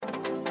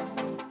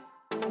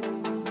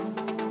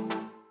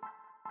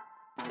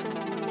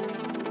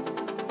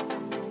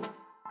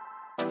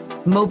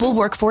Mobile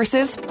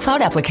workforces,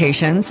 cloud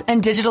applications,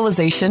 and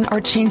digitalization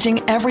are changing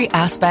every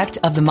aspect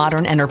of the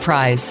modern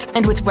enterprise.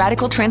 And with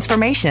radical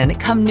transformation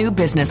come new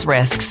business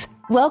risks.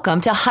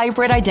 Welcome to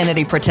Hybrid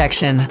Identity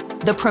Protection,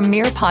 the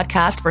premier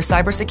podcast for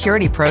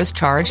cybersecurity pros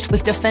charged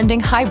with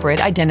defending hybrid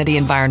identity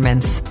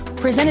environments.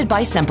 Presented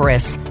by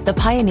Semperis, the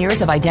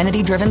pioneers of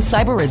identity-driven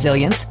cyber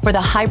resilience for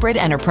the hybrid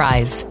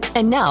enterprise.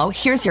 And now,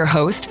 here's your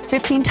host,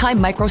 15-time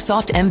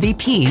Microsoft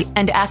MVP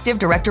and Active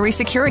Directory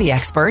security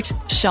expert,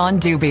 Sean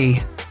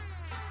Dubey.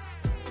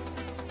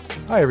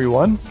 Hi,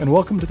 everyone, and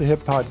welcome to the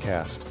HIP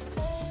Podcast.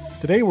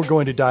 Today, we're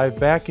going to dive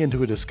back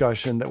into a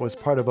discussion that was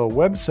part of a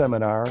web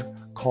seminar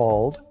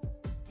called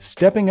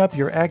Stepping Up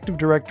Your Active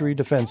Directory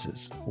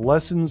Defenses,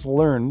 Lessons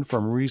Learned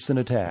from Recent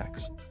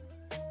Attacks.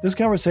 This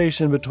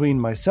conversation between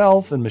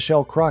myself and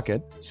Michelle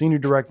Crockett, Senior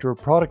Director of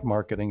Product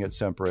Marketing at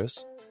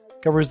Semperis,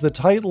 covers the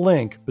tight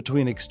link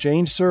between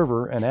Exchange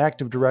Server and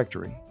Active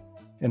Directory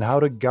and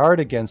how to guard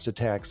against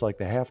attacks like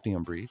the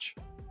Hafnium breach,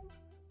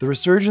 the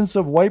resurgence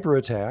of wiper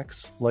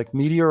attacks like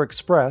Meteor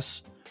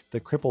Express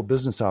that crippled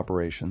business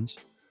operations,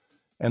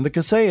 and the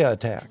Kaseya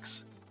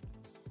attacks,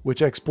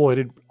 which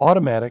exploited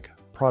automatic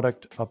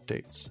product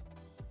updates.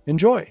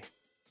 Enjoy.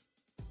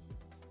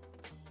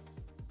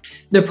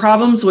 The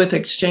problems with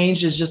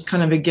Exchange is just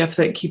kind of a gift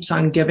that keeps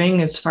on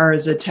giving as far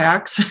as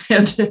attacks.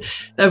 And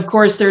of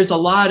course, there's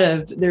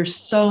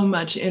so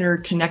much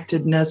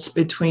interconnectedness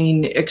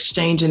between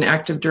Exchange and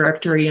Active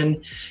Directory.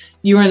 And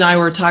you and I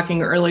were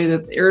talking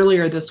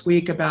earlier this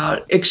week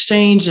about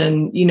Exchange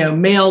and,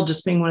 mail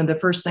just being one of the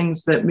first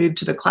things that moved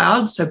to the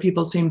cloud. So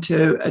people seem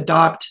to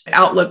adopt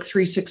Outlook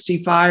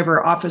 365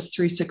 or Office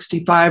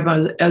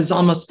 365 as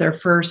almost their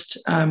first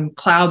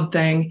cloud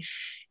thing.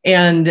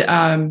 And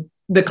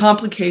the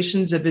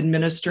complications of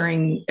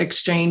administering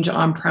Exchange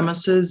on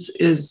premises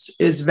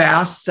is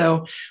vast.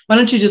 So why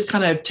don't you just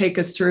kind of take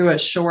us through a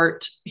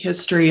short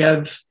history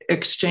of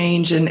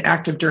Exchange and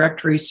Active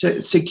Directory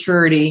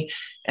security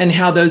and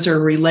how those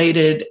are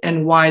related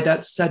and why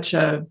that's such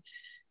a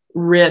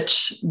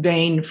rich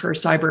vein for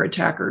cyber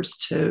attackers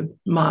to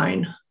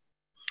mine?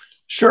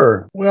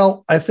 Sure.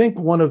 Well, I think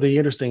one of the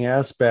interesting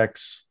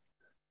aspects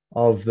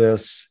of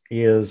this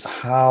is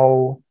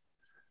how,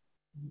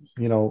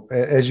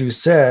 as you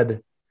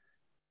said,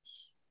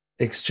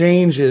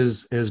 Exchange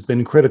has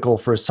been critical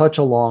for such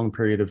a long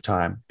period of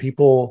time.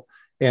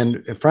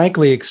 And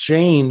frankly,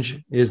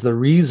 Exchange is the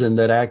reason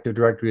that Active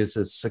Directory is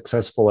as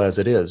successful as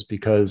it is,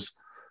 because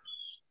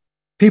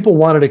people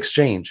wanted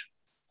Exchange.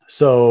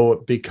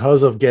 So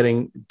because of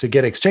to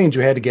get Exchange,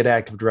 you had to get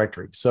Active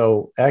Directory.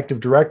 So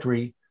Active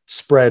Directory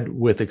spread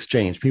with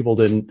Exchange. People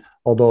didn't,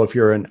 although if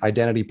you're an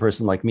identity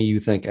person like me, you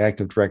think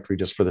Active Directory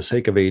just for the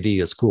sake of AD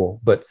is cool.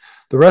 But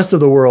the rest of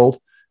the world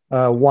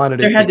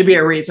wanted it. There had to be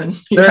a reason.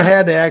 There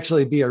had to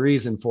actually be a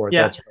reason for it.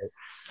 Yeah. That's right.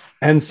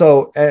 And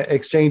so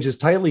Exchange is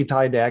tightly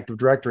tied to Active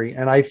Directory.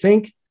 And I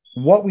think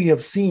what we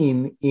have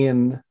seen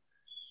in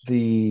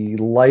the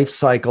life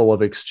cycle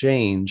of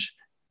Exchange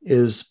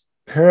is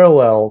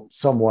parallel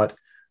somewhat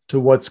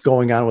to what's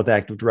going on with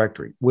Active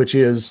Directory, which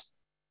is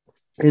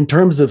in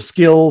terms of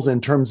skills,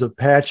 in terms of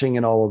patching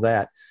and all of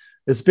that.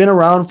 It's been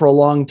around for a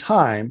long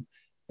time.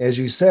 As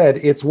you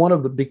said,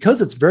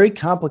 because it's very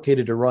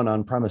complicated to run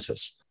on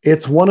premises.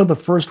 It's one of the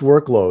first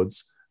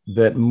workloads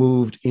that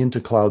moved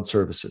into cloud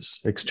services,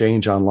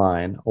 Exchange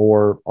Online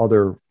or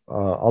other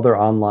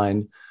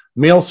online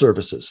mail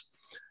services.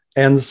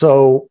 And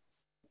so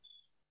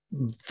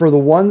for the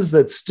ones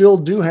that still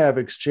do have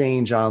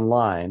Exchange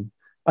Online,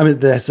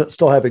 that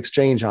still have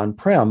Exchange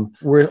on-prem,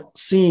 we're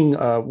seeing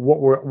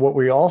what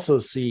we also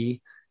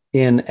see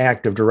in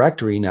Active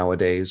Directory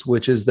nowadays,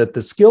 which is that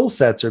the skill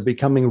sets are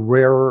becoming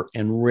rarer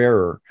and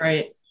rarer.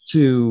 Right.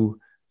 To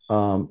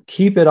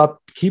keep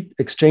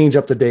Exchange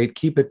up to date,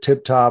 keep it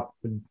tip-top,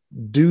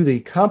 do the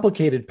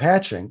complicated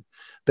patching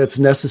that's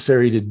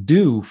necessary to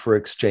do for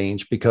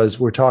Exchange, because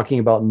we're talking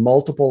about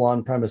multiple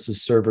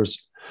on-premises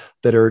servers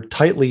that are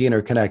tightly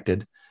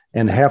interconnected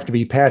and have to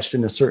be patched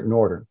in a certain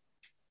order.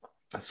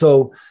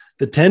 So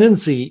the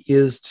tendency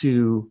is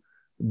to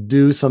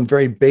do some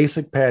very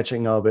basic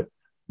patching of it,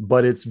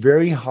 but it's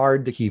very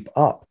hard to keep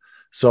up.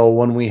 So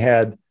when we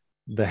had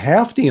the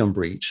Hafnium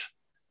breach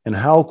and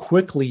how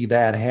quickly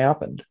that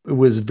happened, it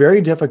was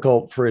very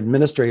difficult for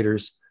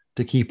administrators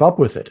to keep up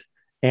with it.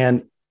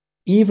 And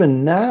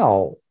even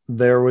now,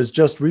 there was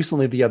just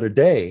recently the other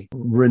day,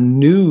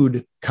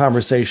 renewed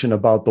conversation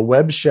about the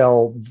web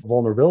shell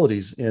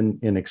vulnerabilities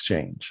in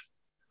Exchange.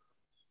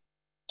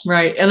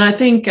 Right. And I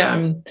think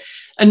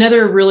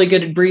another really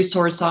good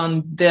resource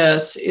on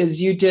this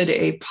is you did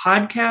a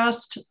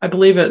podcast. I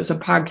believe it was a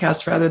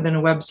podcast rather than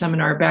a web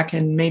seminar back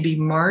in maybe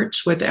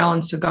March with Alan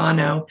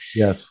Sagano,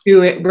 yes,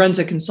 who runs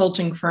a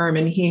consulting firm.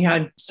 And he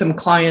had some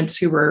clients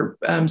who were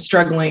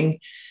struggling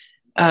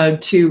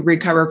to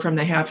recover from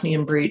the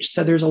Hafnium breach.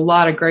 So there's a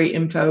lot of great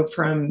info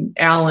from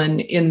Alan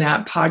in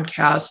that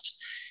podcast.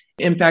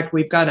 In fact,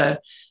 we've got a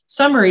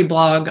summary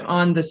blog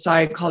on the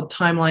site called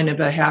Timeline of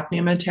a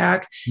Hafnium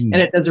Attack. And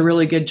it does a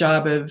really good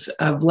job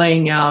of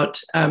laying out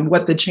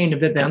what the chain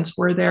of events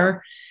were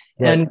there.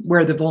 and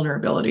where the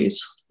vulnerabilities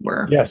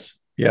were. Yes.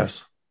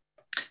 Yes.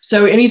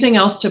 So anything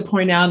else to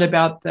point out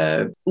about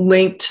the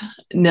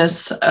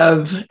linkedness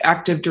of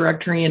Active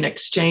Directory and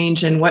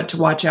Exchange and what to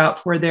watch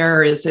out for there?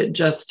 Or is it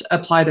just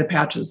apply the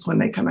patches when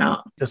they come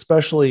out?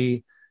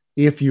 Especially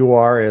if you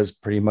are, as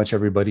pretty much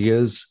everybody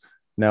is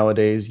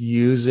nowadays,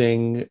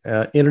 using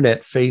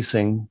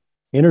internet-facing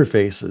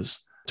interfaces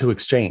to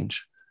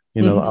Exchange,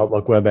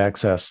 Outlook Web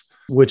Access,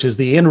 which is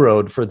the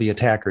inroad for the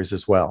attackers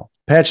as well.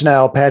 Patch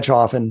now, patch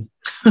often.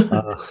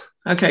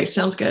 Okay,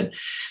 sounds good.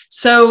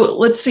 So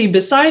let's see,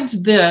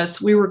 besides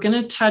this, we were going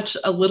to touch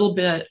a little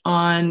bit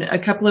on a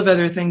couple of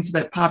other things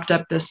that popped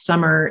up this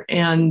summer.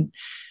 And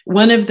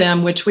one of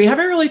them, which we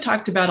haven't really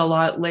talked about a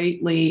lot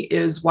lately,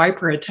 is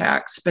wiper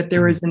attacks. But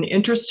there was an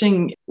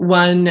interesting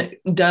one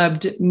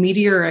dubbed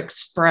Meteor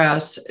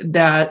Express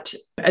that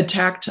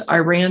attacked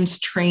Iran's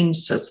train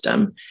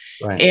system.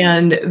 Right.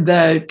 And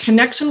the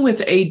connection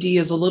with AD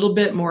is a little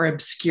bit more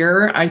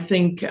obscure. I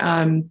think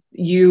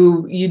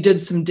you did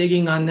some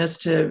digging on this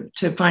to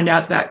find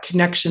out that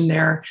connection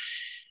there,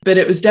 but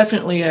it was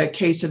definitely a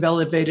case of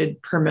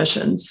elevated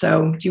permissions.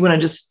 So do you want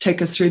to just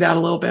take us through that a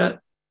little bit?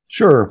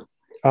 Sure.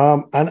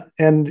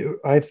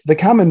 The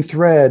common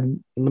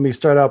thread, let me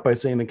start out by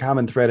saying the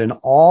common thread in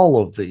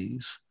all of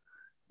these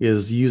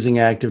is using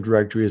Active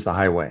Directory as the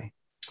highway.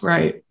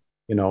 Right.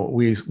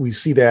 We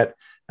see that.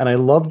 And I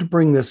love to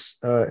bring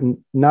this,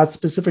 not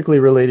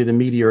specifically related to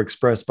Meteor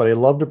Express, but I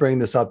love to bring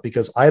this up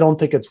because I don't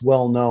think it's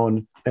well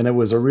known. And it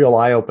was a real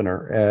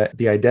eye-opener. At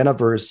the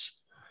Identiverse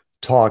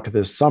talk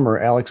this summer,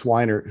 Alex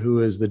Weinert,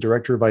 who is the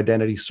Director of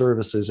Identity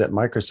Services at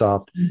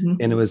Microsoft,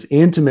 and was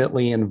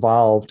intimately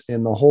involved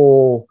in the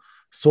whole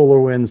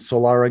SolarWinds,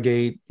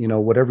 Solaragate,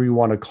 whatever you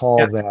want to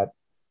call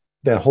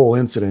that whole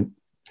incident.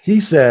 He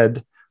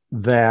said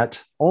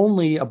that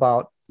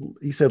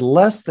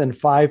less than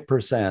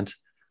 5%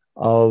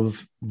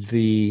 of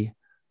the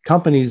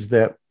companies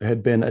that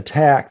had been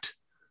attacked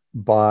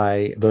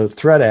by the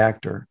threat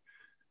actor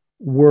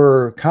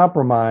were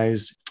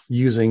compromised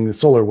using the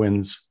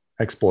SolarWinds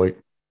exploit.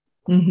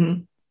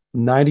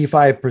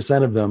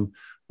 95% of them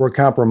were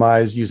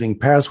compromised using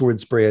password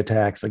spray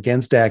attacks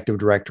against Active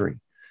Directory.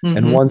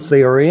 And once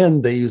they are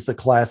in, they use the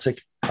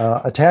classic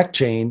attack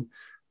chain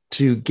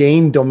to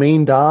gain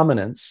domain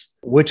dominance,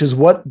 which is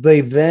what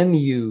they then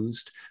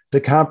used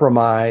to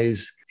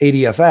compromise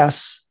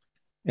ADFS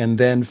and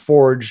then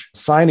forge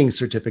signing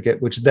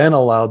certificate, which then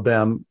allowed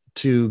them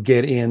to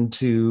get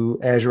into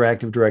Azure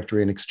Active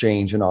Directory and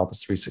Exchange and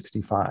Office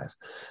 365.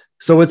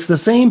 So it's the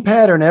same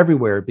pattern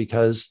everywhere,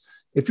 because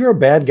if you're a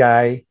bad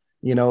guy,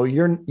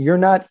 you're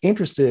not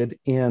interested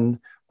in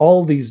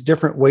all these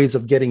different ways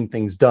of getting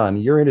things done.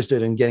 You're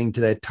interested in getting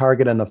to that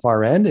target on the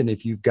far end. And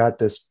if you've got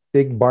this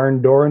big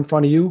barn door in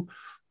front of you,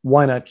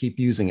 why not keep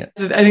using it?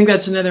 I think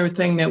that's another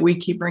thing that we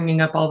keep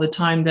bringing up all the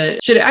time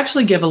that should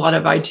actually give a lot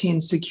of IT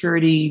and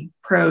security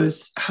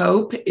pros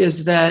hope,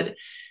 is that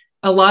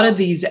a lot of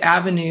these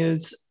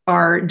avenues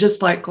are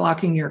just like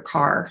locking your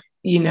car.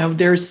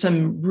 There's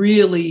some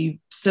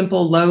really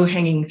simple,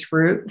 low-hanging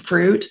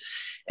fruit.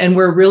 And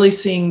we're really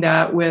seeing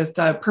that with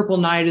Purple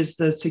Knight is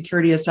the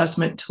security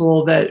assessment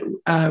tool that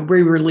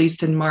we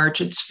released in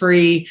March. It's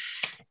free.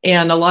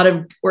 And a lot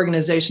of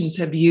organizations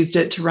have used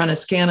it to run a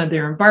scan of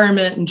their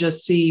environment and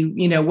just see,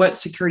 what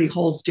security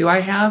holes do I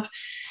have?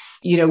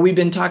 We've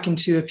been talking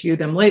to a few of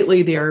them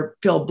lately. They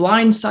feel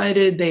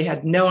blindsided. They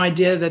had no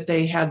idea that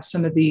they had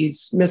some of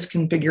these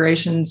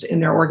misconfigurations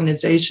in their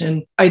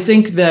organization. I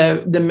think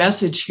the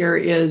message here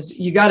is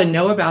you got to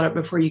know about it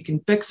before you can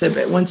fix it.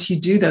 But once you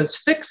do those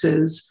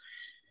fixes,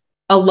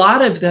 a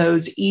lot of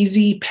those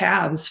easy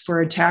paths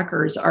for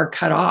attackers are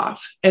cut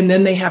off, and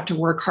then they have to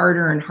work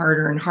harder and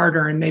harder and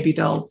harder, and maybe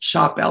they'll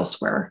shop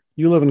elsewhere.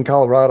 You live in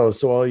Colorado,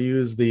 so I'll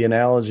use the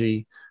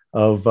analogy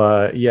of,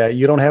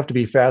 you don't have to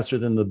be faster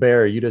than the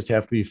bear. You just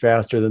have to be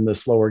faster than the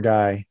slower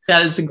guy.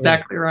 That is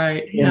exactly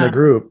right. In the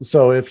group.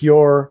 So if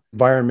your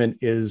environment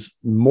is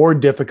more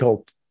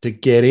difficult to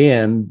get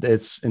in,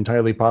 it's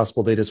entirely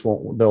possible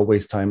they'll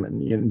waste time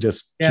and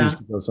just choose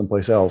to go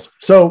someplace else.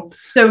 So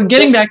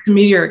getting back to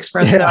Meteor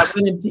Express,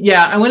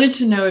 I wanted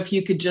to know if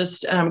you could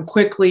just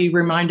quickly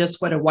remind us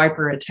what a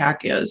wiper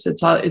attack is.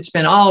 It's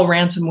been all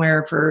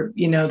ransomware for,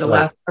 the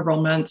last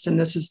several months, and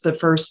this is the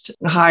first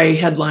high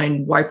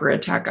headline wiper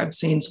attack I've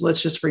seen. So let's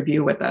just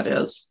review what that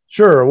is.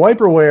 Sure.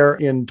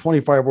 Wiperware, in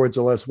 25 words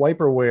or less,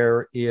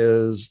 wiperware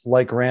is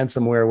like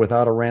ransomware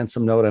without a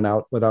ransom note and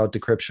without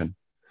decryption.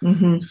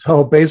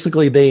 So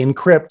basically they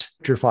encrypt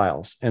your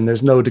files and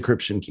there's no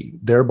decryption key,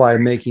 thereby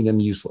making them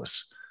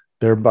useless,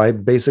 thereby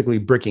basically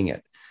bricking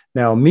it.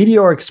 Now,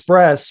 Meteor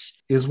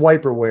Express is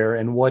wiperware,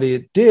 and what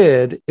it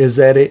did is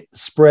that it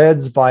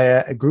spreads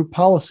via a group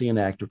policy in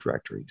Active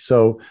Directory.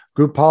 So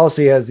group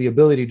policy has the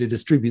ability to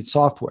distribute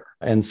software,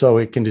 and so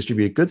it can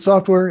distribute good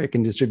software, it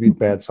can distribute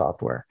bad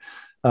software.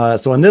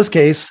 So in this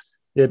case,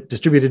 it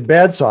distributed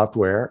bad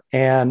software,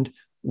 and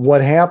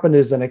what happened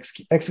is an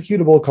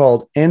executable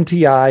called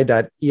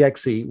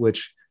nti.exe,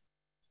 which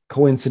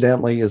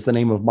coincidentally is the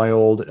name of my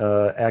old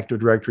Active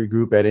Directory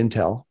group at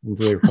Intel.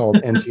 They were called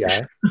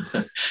NTI.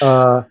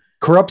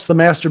 corrupts the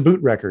master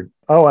boot record.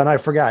 Oh, and I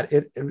forgot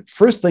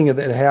first thing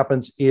that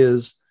happens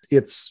is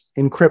it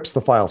encrypts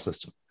the file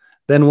system.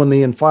 Then when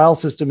the file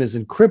system is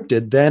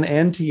encrypted, then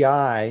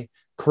NTI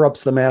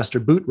corrupts the master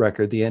boot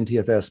record, the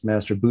NTFS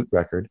master boot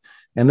record.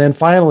 And then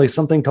finally,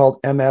 something called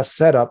MS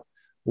setup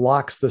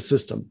locks the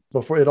system.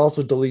 Before it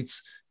also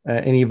deletes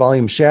any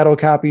volume shadow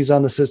copies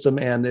on the system,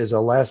 and as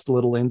a last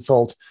little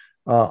insult,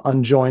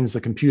 unjoins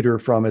the computer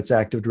from its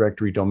Active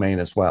Directory domain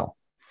as well.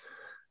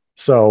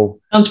 So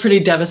sounds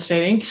pretty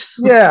devastating.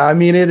 Yeah, I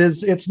mean,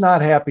 it's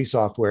not happy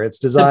software. It's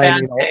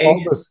designed,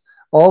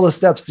 all the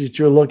steps that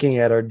you're looking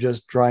at are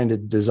just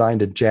designed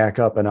to jack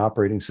up an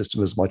operating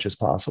system as much as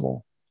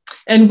possible.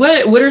 And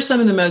what are some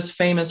of the most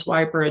famous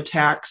wiper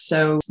attacks?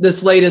 So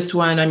this latest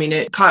one, I mean,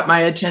 it caught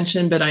my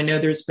attention, but I know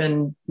there's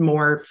been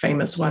more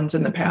famous ones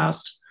in the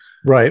past.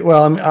 Right.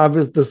 Well,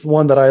 this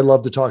one that I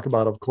love to talk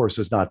about, of course,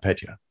 is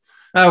NotPetya.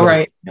 Oh, so,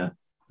 right. Yeah.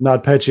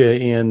 NotPetya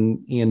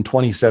in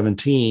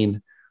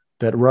 2017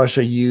 that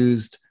Russia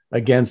used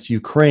against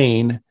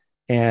Ukraine,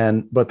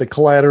 but the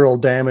collateral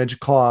damage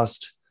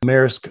cost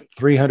Maersk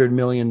 $300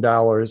 million,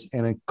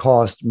 and it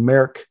cost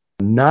Merck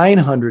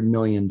 $900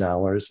 million,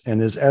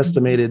 and is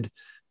estimated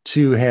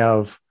to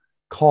have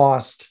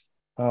cost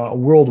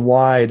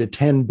worldwide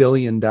 $10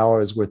 billion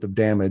worth of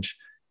damage.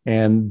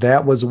 And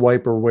that was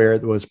wiperware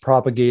that was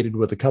propagated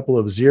with a couple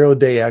of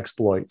zero-day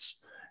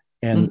exploits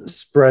and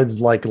spreads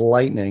like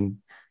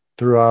lightning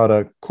throughout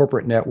a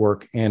corporate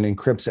network and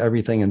encrypts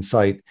everything in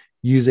sight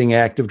using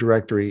Active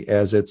Directory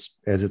as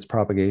its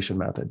propagation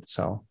method.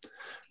 So,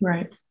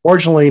 right.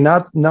 Fortunately,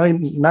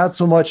 not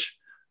so much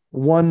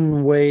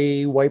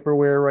one-way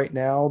wiperware right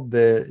now.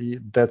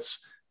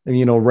 That's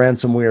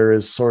ransomware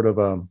is sort of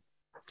a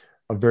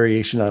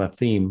variation on a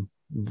theme.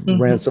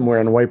 Ransomware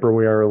and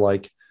wiperware are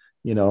like,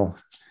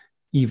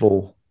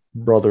 evil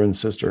brother and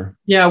sister.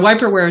 Yeah,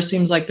 wiperware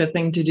seems like the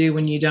thing to do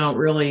when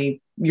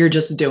you're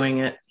just doing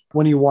it.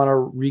 When you want to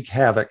wreak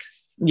havoc.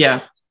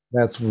 Yeah.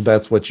 That's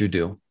what you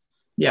do.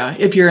 Yeah.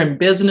 If you're in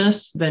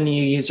business, then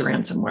you use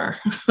ransomware.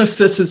 If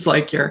this is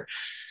like your...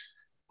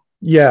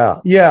 Yeah.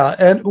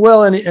 And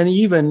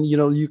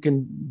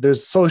even,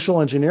 there's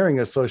social engineering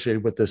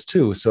associated with this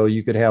too. So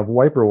you could have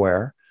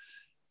wiperware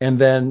and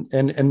then,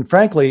 and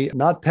frankly,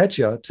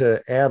 NotPetya,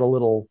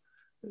 to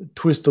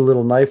twist a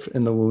little knife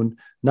in the wound.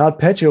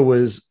 NotPetya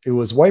was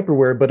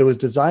wiperware, but it was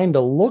designed to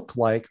look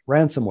like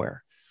ransomware.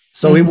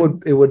 So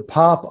it would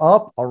pop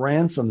up a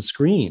ransom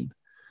screen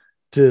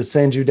to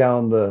send you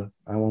down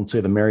I won't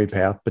say the merry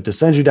path, but to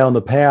send you down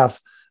the path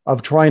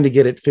of trying to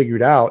get it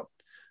figured out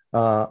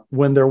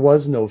when there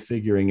was no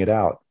figuring it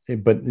out.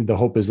 But the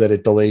hope is that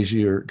it delays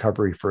your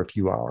recovery for a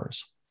few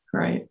hours.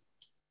 Right.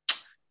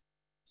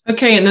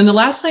 Okay, and then the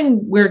last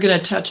thing we're going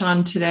to touch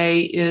on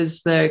today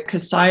is the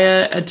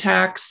Kaseya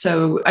attack.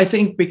 So I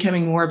think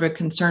becoming more of a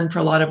concern for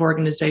a lot of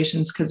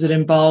organizations because it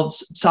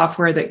involves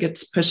software that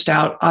gets pushed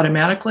out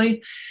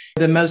automatically.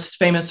 The most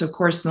famous, of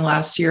course, in the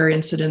last year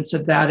incidents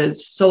of that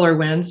is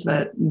SolarWinds,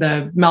 that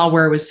the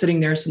malware was sitting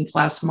there since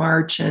last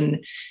March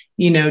and,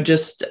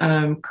 just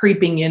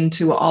creeping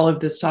into all of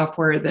the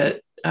software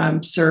that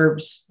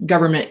serves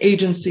government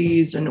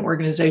agencies and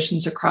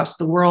organizations across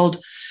the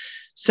world.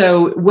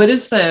 So what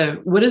is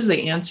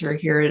the answer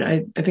here?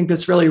 And I think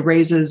this really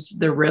raises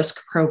the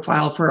risk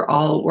profile for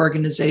all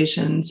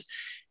organizations.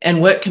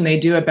 And what can they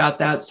do about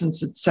that,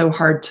 since it's so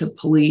hard to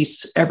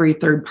police every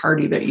third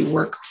party that you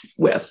work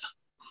with?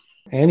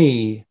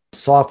 Any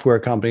software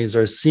companies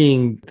are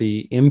seeing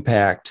the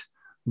impact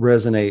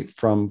resonate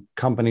from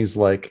companies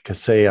like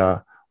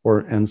Kaseya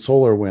and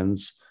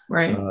SolarWinds,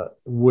 right?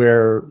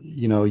 Where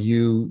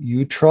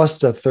you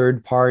trust a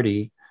third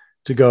party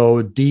to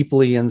go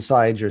deeply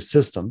inside your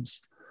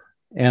systems,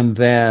 and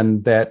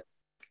then that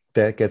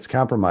gets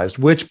compromised.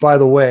 Which, by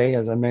the way,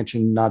 as I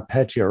mentioned,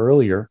 NotPetya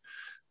earlier,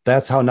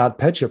 that's how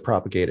NotPetya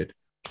propagated.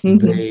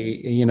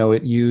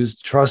 It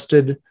used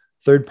trusted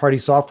third-party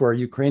software,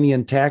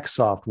 Ukrainian tax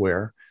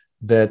software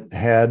that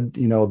had,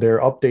 their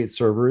update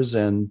servers,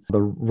 and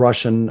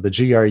the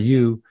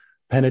GRU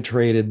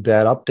penetrated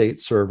that update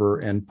server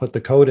and put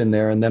the code in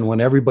there. And then when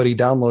everybody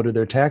downloaded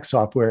their tax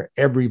software,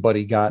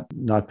 everybody got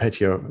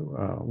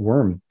NotPetya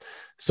worm.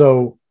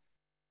 So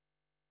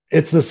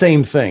it's the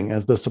same thing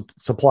as the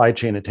supply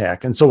chain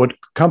attack. And so what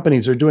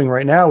companies are doing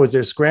right now is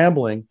they're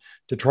scrambling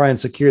to try and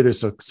secure their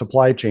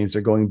supply chains.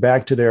 They're going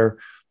back to their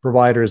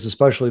providers,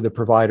 especially the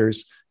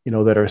providers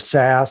that are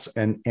SaaS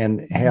and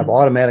have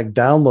automatic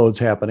downloads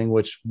happening,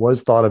 which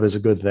was thought of as a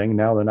good thing.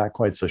 Now they're not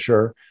quite so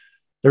sure.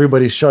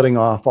 Everybody's shutting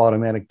off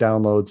automatic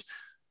downloads.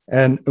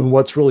 And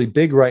what's really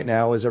big right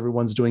now is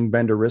everyone's doing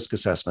vendor risk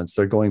assessments.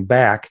 They're going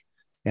back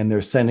and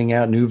they're sending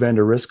out new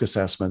vendor risk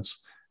assessments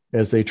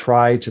as they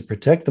try to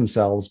protect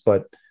themselves.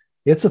 But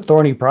it's a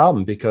thorny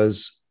problem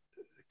because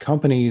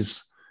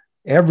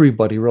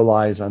everybody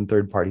relies on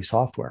third-party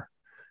software.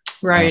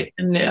 Right.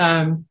 And,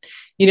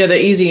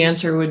 the easy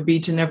answer would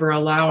be to never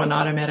allow an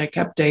automatic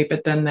update,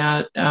 but then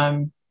that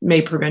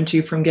may prevent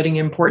you from getting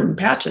important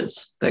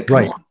patches that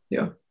come along.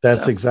 Yeah.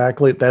 That's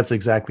exactly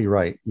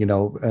right.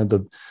 And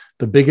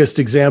the biggest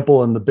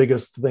example and the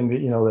biggest thing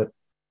that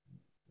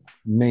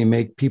may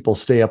make people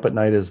stay up at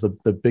night is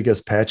the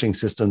biggest patching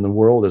system in the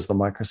world is the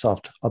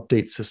Microsoft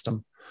Update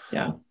system.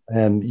 Yeah.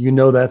 And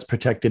that's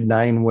protected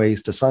 9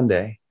 ways to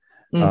Sunday.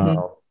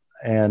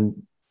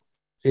 And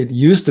it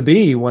used to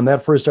be when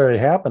that first started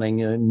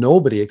happening,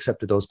 nobody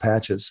accepted those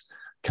patches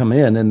come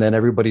in, and then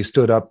everybody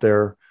stood up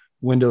their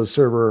Windows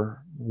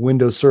Server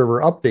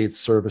update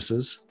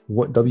services,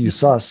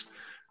 WSUS,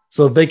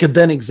 so they could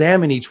then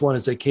examine each one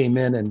as they came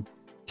in and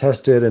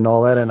test it and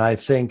all that. And I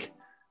think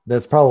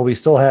that's probably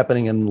still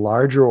happening in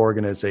larger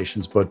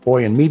organizations, but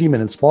boy, in medium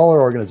and in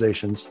smaller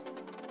organizations,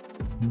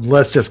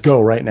 let's just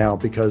go right now,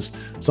 because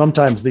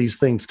sometimes these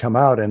things come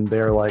out and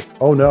they're like,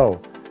 oh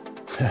no,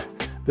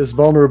 this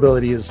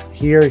vulnerability is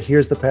here.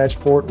 Here's the patch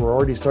for it. We're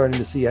already starting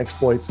to see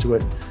exploits to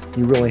it.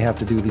 You really have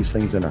to do these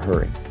things in a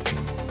hurry.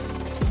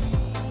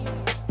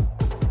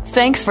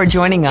 Thanks for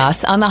joining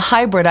us on the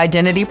Hybrid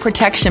Identity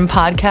Protection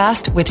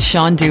Podcast with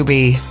Sean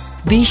Dubey.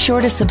 Be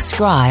sure to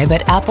subscribe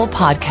at Apple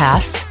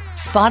Podcasts,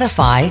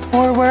 Spotify,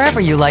 or wherever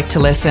you like to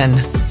listen.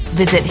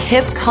 Visit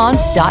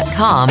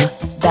hipconf.com.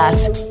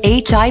 That's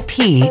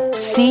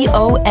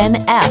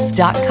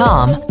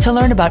HIPCONF.com to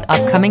learn about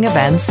upcoming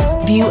events,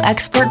 view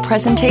expert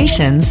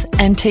presentations,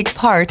 and take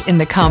part in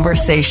the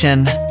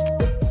conversation.